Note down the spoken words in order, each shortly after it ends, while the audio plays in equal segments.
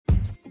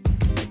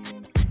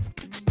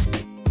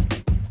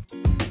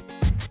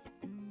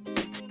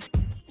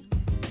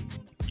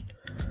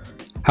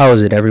How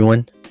is it,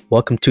 everyone?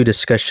 Welcome to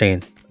Discuss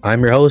Shane.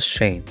 I'm your host,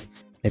 Shane.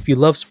 If you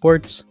love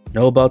sports,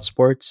 know about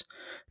sports,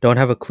 don't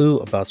have a clue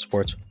about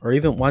sports, or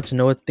even want to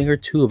know a thing or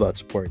two about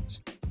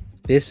sports,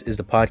 this is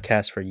the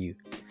podcast for you.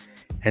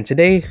 And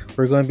today,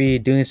 we're going to be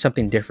doing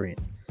something different.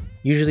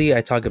 Usually,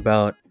 I talk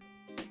about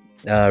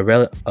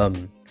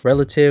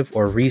relative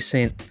or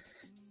recent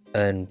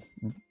and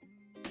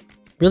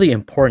really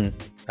important,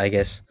 I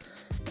guess,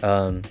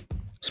 um,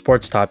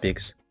 sports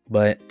topics.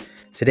 But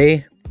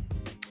today,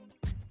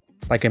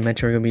 like I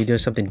mentioned, we're going to be doing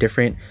something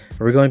different.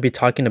 We're going to be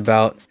talking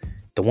about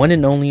the one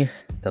and only,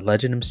 the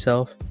legend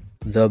himself,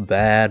 the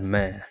bad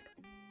man,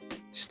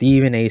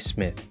 Stephen A.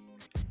 Smith.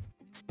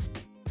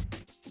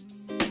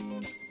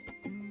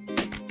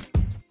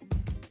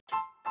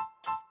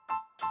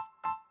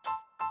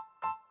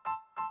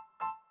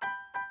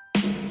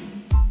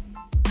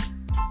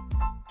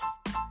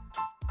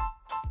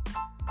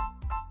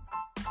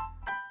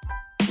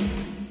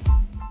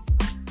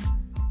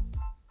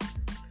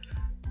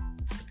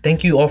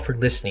 Thank you all for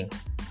listening.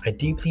 I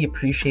deeply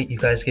appreciate you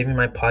guys giving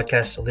my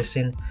podcast a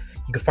listen.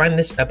 You can find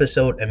this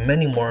episode and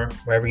many more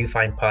wherever you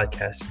find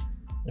podcasts,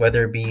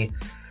 whether it be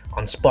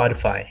on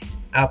Spotify,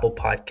 Apple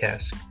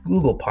Podcasts,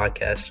 Google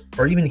Podcasts,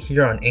 or even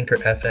here on Anchor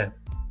FM.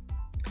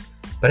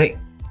 But hey,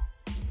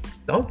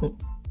 don't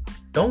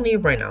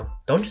leave right now.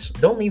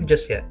 Don't leave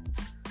just yet,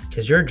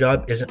 because your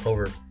job isn't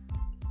over.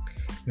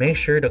 Make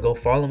sure to go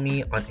follow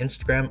me on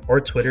Instagram or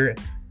Twitter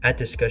at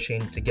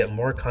Discussion to get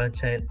more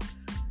content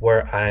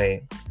where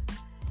I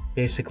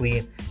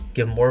basically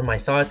give more of my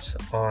thoughts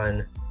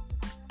on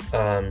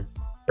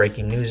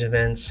breaking news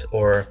events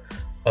or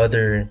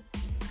other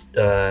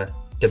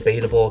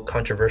debatable,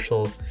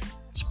 controversial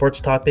sports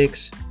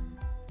topics.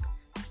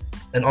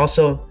 And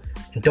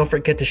don't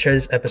forget to share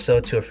this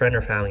episode to a friend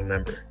or family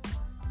member.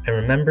 And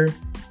remember,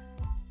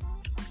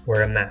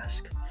 wear a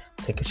mask,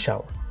 take a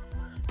shower,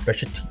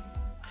 brush your teeth,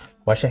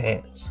 wash your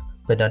hands,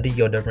 put on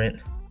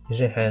deodorant,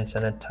 use your hand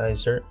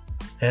sanitizer,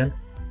 and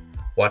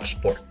watch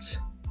sports.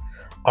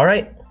 All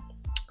right,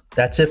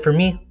 that's it for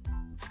me.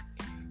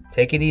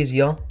 Take it easy,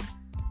 y'all.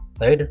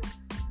 Later.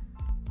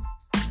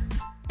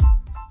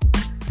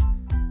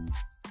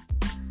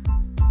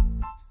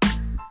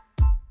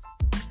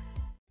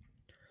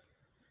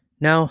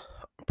 Now,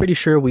 I'm pretty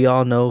sure we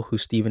all know who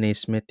Stephen A.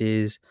 Smith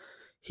is.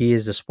 He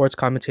is the sports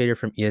commentator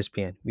from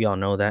ESPN. We all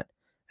know that.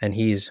 And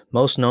he's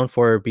most known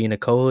for being a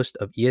co-host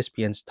of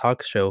ESPN's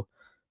talk show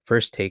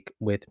First Take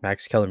with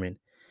Max Kellerman.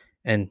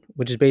 And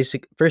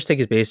First Take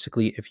is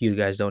basically, if you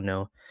guys don't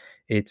know,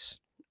 it's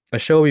a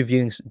show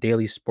reviewing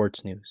daily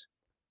sports news.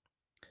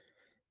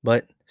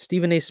 But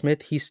Stephen A.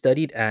 Smith, he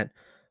studied at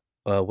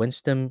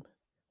Winston-Salem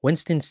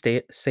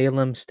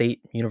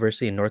State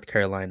University in North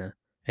Carolina,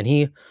 and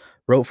he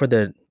wrote for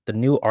the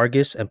New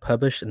Argus and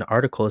published an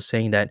article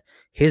saying that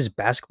his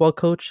basketball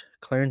coach,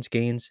 Clarence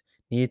Gaines,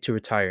 needed to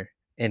retire.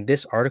 And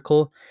this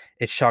article,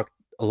 it shocked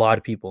a lot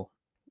of people.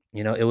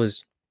 It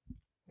was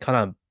kind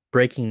of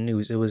breaking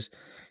news. It was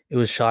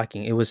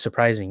shocking. It was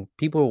surprising.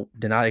 People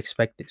did not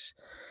expect this.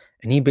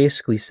 And he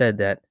basically said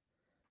that,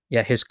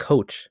 yeah, his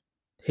coach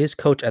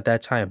at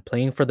that time,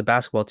 playing for the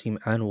basketball team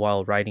and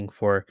while writing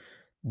for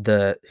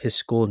his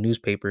school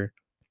newspaper,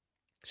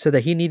 said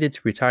that he needed to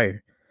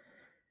retire.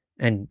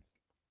 And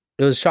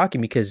it was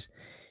shocking because,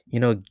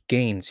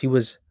 Gaines, he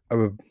was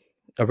a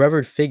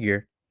revered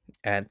figure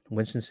at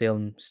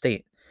Winston-Salem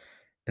State.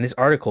 And this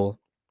article,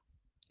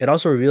 it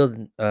also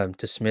revealed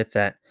to Smith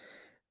that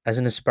as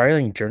an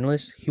aspiring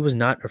journalist, he was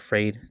not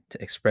afraid to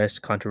express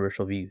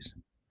controversial views.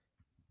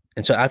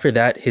 And so after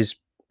that, his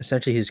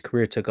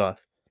career took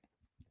off.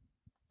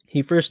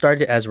 He first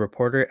started as a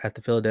reporter at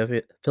the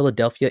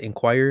Philadelphia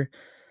Inquirer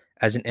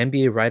as an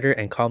NBA writer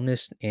and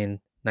columnist in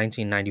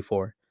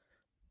 1994,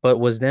 but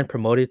was then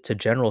promoted to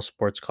general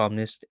sports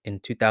columnist in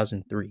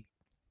 2003.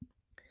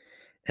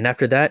 And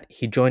after that,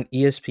 he joined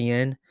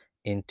ESPN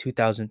in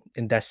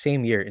that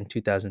same year in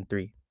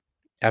 2003,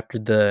 after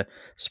the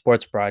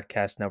Sports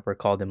Broadcast Network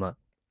called him up.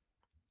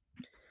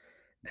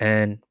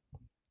 And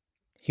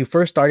he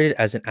first started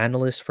as an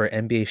analyst for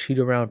NBA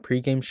shoot-around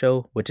pregame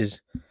show, which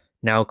is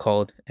now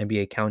called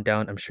NBA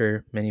Countdown. I'm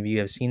sure many of you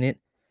have seen it.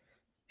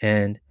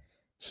 And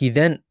he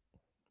then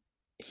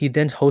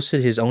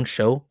hosted his own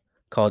show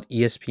called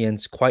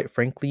ESPN's Quite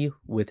Frankly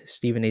with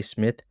Stephen A.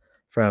 Smith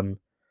from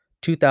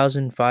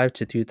 2005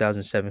 to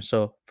 2007.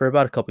 So for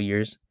about a couple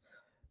years.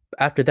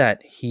 After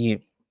that,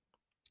 he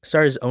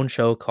started his own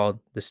show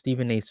called The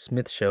Stephen A.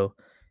 Smith Show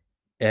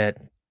at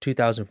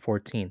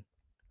 2014.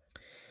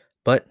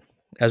 But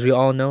as we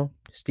all know,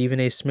 Stephen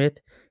A. Smith,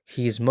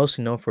 he's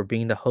mostly known for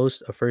being the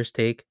host of First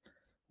Take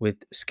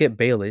with Skip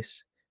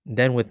Bayless,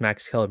 then with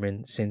Max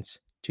Kellerman since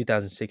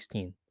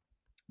 2016.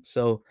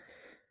 So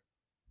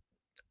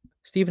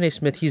Stephen A.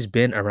 Smith, he's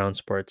been around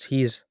sports.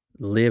 He's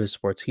lived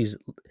sports. He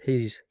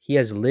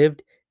has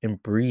lived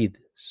and breathed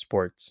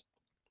sports.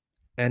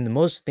 And the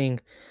most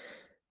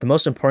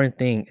important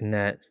thing in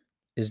that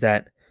is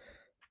that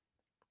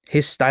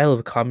his style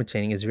of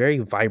commentating is very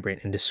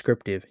vibrant and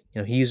descriptive.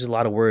 He uses a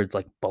lot of words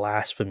like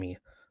blasphemy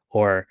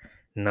or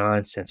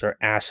nonsense or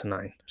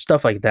asinine,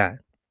 stuff like that,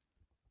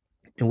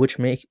 and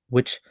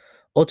which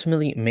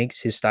ultimately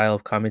makes his style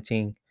of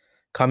commentating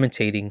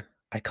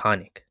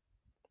iconic.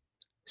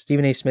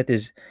 Stephen A. Smith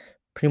is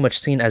pretty much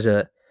seen as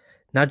a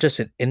not just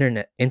an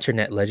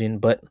internet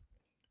legend, but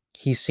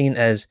he's seen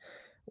as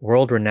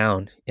world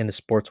renowned in the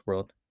sports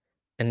world.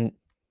 And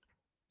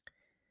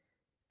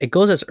it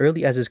goes as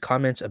early as his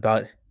comments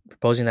about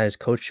proposing that his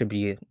coach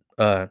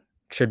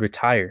should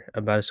retire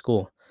about his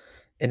school.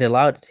 It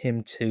allowed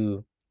him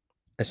to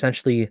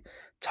essentially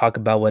talk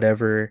about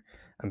whatever,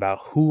 about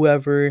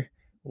whoever,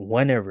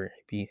 whenever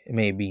it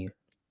may be.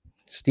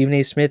 Stephen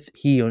A. Smith,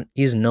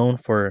 he's known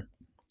for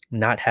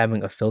not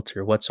having a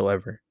filter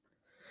whatsoever.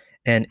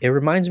 And it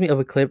reminds me of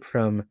a clip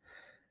from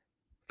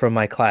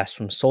my class,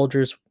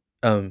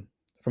 um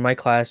from my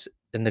class,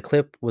 and the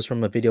clip was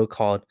from a video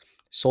called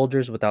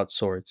Soldiers Without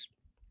Swords.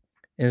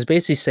 And it's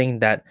basically saying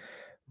that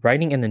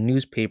writing in the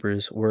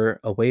newspapers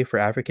were a way for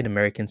African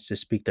Americans to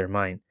speak their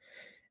mind.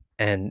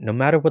 And no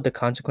matter what the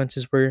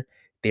consequences were,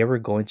 they were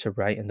going to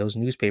write in those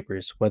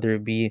newspapers, whether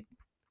it be,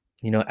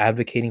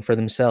 advocating for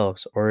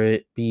themselves or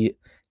it be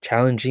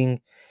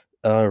challenging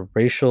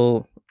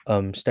racial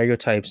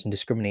stereotypes and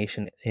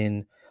discrimination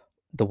in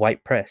the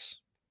white press.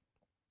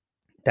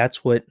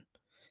 That's what,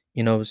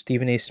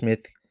 Stephen A. Smith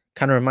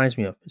kind of reminds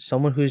me of.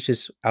 Someone who's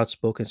just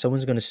outspoken,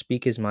 someone's going to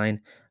speak his mind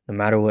no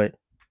matter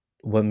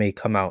what may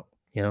come out,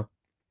 you know?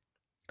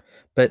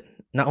 But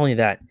not only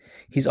that,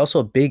 he's also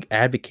a big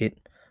advocate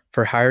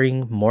for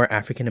hiring more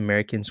African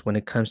Americans when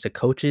it comes to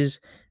coaches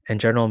and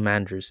general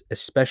managers,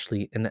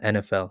 especially in the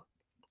NFL,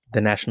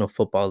 the National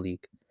Football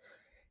League.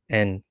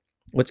 And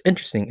what's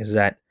interesting is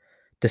that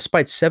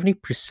despite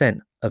 70%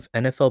 of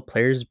NFL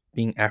players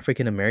being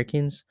African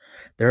Americans,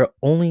 there are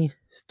only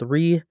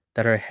three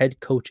that are head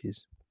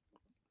coaches.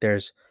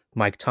 There's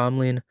Mike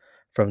Tomlin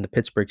from the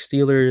Pittsburgh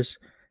Steelers,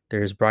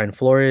 there's Brian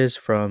Flores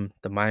from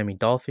the Miami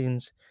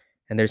Dolphins,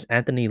 and there's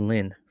Anthony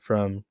Lynn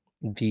from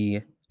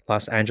the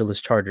Los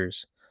Angeles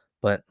Chargers.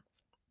 But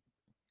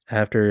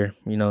after,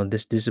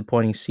 this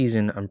disappointing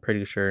season, I'm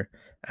pretty sure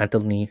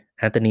Anthony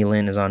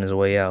Lynn is on his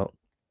way out.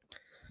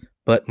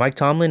 But Mike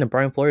Tomlin and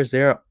Brian Flores,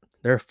 they're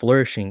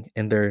flourishing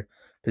in their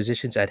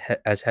positions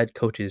as head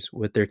coaches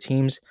with their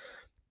teams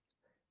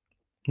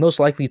most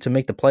likely to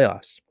make the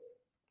playoffs.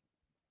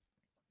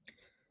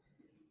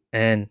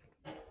 And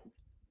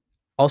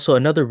also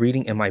another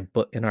reading in my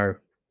book in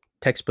our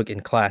textbook in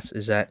class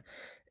is that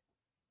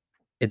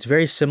it's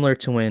very similar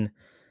to when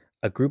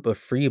a group of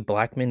free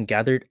black men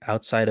gathered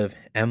outside of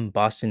M.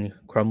 Boston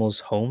Crummel's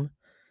home.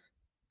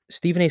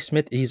 Stephen A.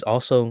 Smith, he's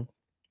also,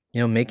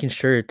 making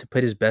sure to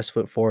put his best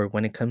foot forward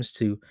when it comes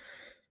to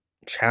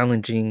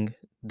challenging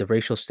the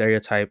racial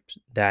stereotypes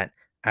that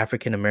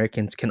African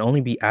Americans can only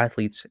be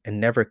athletes and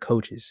never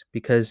coaches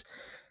because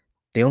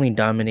they only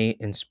dominate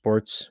in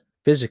sports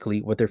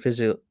physically with their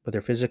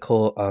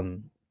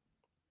physical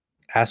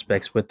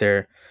aspects, with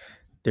their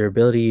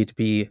ability to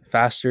be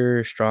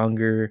faster,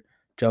 stronger,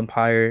 jump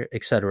higher,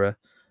 etc.,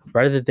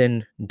 rather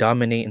than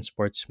dominate in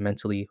sports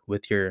mentally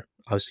with your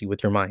obviously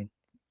with your mind.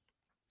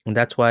 And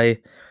that's why,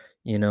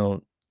 you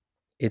know,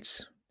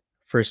 it's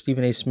for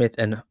Stephen A. Smith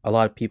and a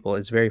lot of people,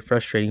 it's very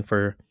frustrating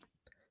for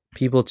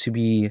people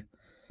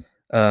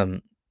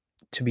um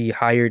to be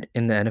hired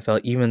in the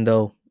NFL even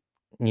though,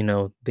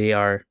 they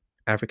are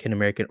African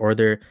American or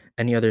they're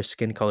any other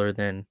skin color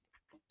than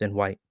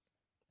white.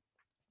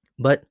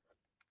 But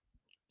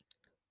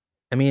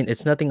I mean,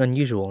 it's nothing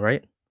unusual,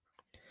 right?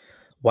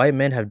 White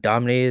men have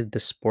dominated the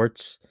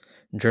sports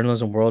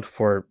journalism world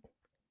for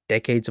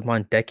decades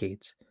upon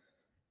decades.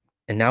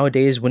 And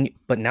nowadays when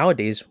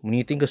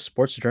you think of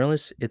sports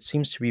journalists, it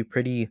seems to be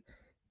pretty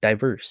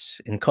diverse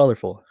and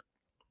colorful.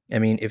 I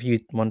mean, if you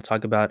want to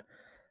talk about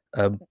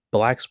a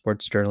black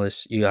sports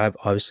journalist, you have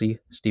obviously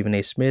Stephen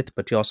A. Smith,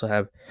 but you also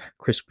have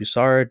Chris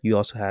Broussard, you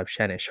also have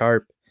Shannon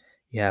Sharp,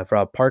 you have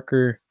Rob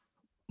Parker,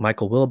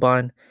 Michael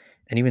Wilbon,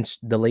 and even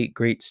the late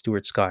great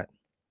Stuart Scott.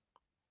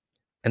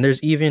 And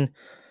there's even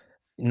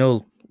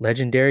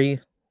legendary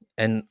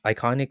and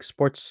iconic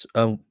sports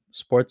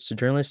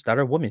journalists that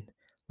are women,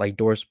 like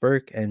Doris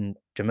Burke and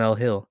Jamel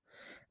Hill.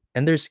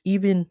 And there's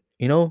even,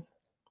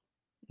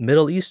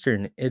 Middle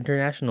Eastern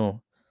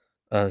international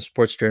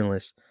sports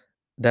journalists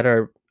that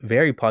are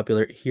very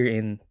popular here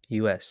in the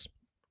US,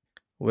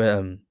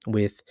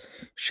 with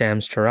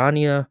Shams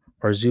Charania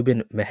or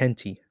Zubin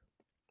Mehenti.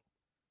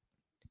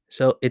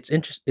 So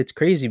it's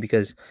crazy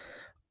because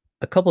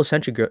a couple of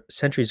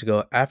centuries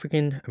ago,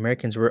 African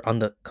Americans were on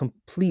the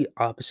complete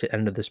opposite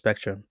end of the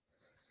spectrum.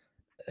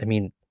 I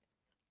mean,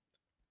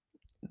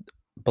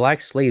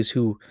 black slaves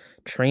who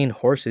trained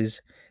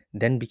horses who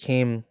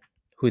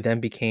then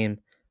became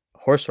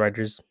horse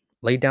riders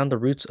laid down the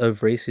roots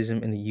of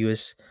racism in the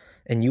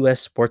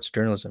US sports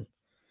journalism,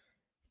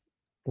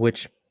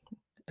 which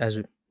as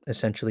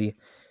essentially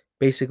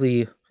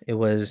basically it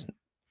was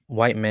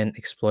white men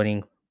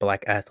exploiting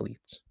black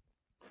athletes.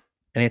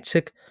 And it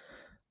took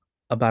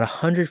about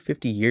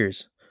 150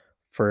 years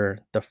for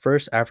the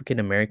first African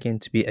American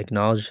to be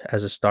acknowledged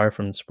as a star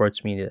from the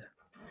sports media.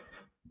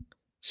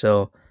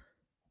 So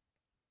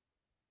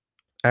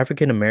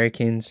African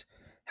Americans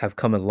have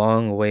come a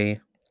long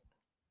way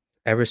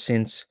ever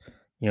since,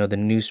 the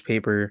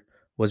newspaper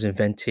was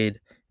invented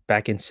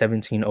back in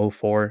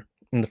 1704.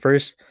 And the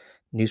first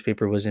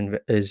newspaper was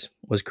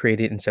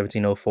created in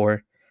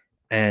 1704,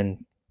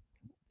 and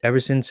ever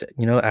since,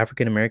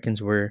 African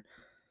Americans were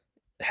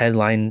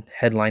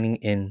headlining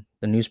in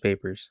the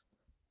newspapers.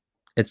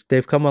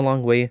 They've come a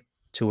long way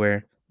to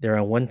where they're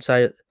on one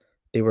side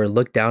they were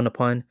looked down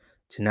upon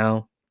to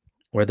now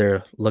where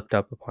they're looked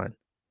up upon.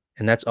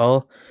 And that's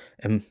all.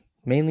 And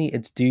mainly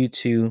it's due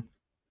to,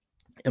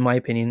 in my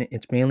opinion,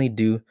 it's mainly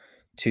due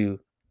to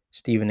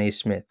Stephen A.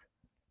 Smith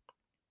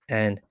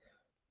and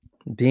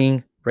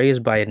being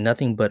raised by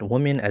nothing but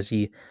women, as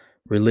he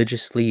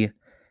religiously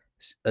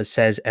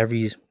says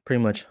every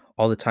pretty much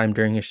all the time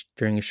during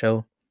a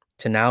show,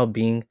 to now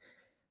being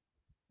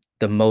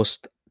the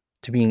most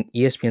to being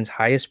ESPN's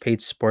highest paid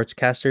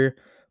sportscaster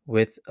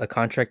with a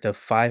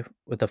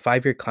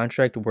 5-year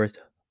contract worth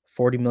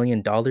 $40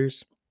 million.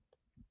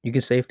 You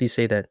can safely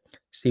say that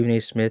Stephen A.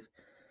 Smith,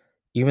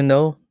 even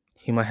though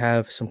he might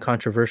have some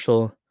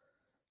controversial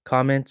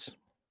comments,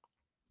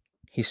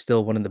 he's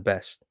still one of the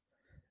best.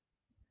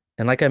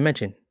 And like I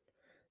mentioned,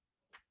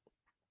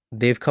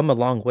 they've come a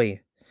long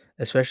way,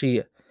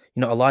 especially,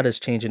 a lot has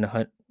changed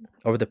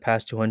over the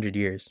past 200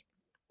 years.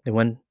 They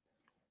went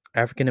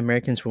African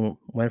Americans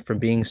went from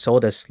being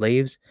sold as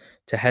slaves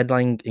to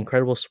headlining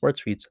incredible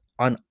sports feats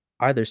on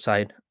either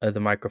side of the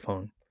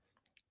microphone,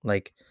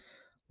 like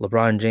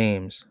LeBron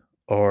James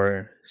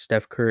or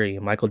Steph Curry,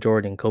 Michael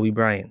Jordan, Kobe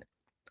Bryant,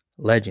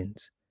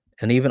 legends.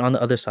 And even on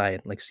the other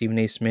side, like Stephen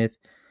A. Smith,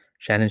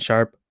 Shannon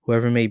Sharp,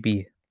 whoever it may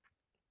be.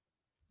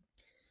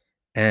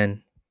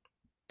 And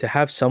to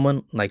have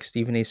someone like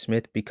Stephen A.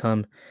 Smith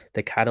become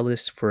the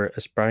catalyst for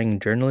aspiring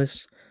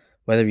journalists,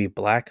 whether it be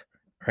black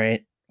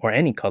or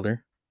any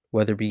color,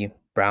 whether it be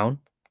brown,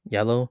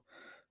 yellow,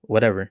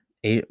 whatever,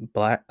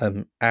 black,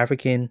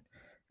 African,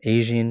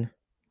 Asian,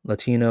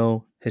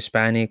 Latino,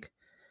 Hispanic,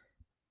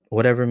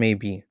 whatever it may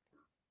be,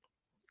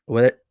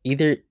 whether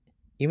either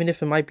even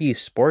if it might be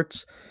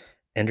sports,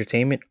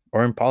 entertainment,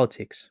 or in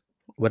politics,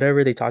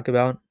 whatever they talk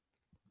about,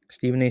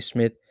 Stephen A.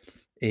 Smith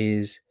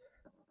is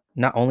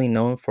not only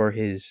known for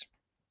his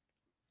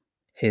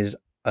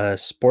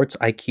sports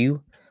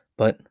IQ,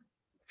 but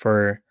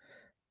for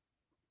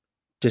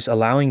just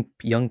allowing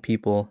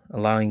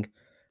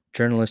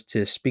journalists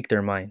to speak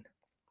their mind.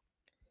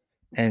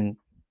 And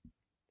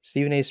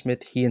Stephen A.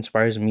 Smith, he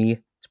inspires me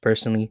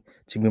personally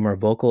to be more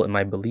vocal in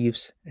my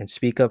beliefs and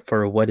speak up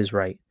for what is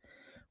right,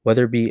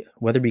 whether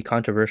it be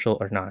controversial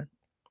or not.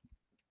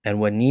 And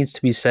what needs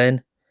to be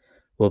said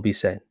will be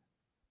said.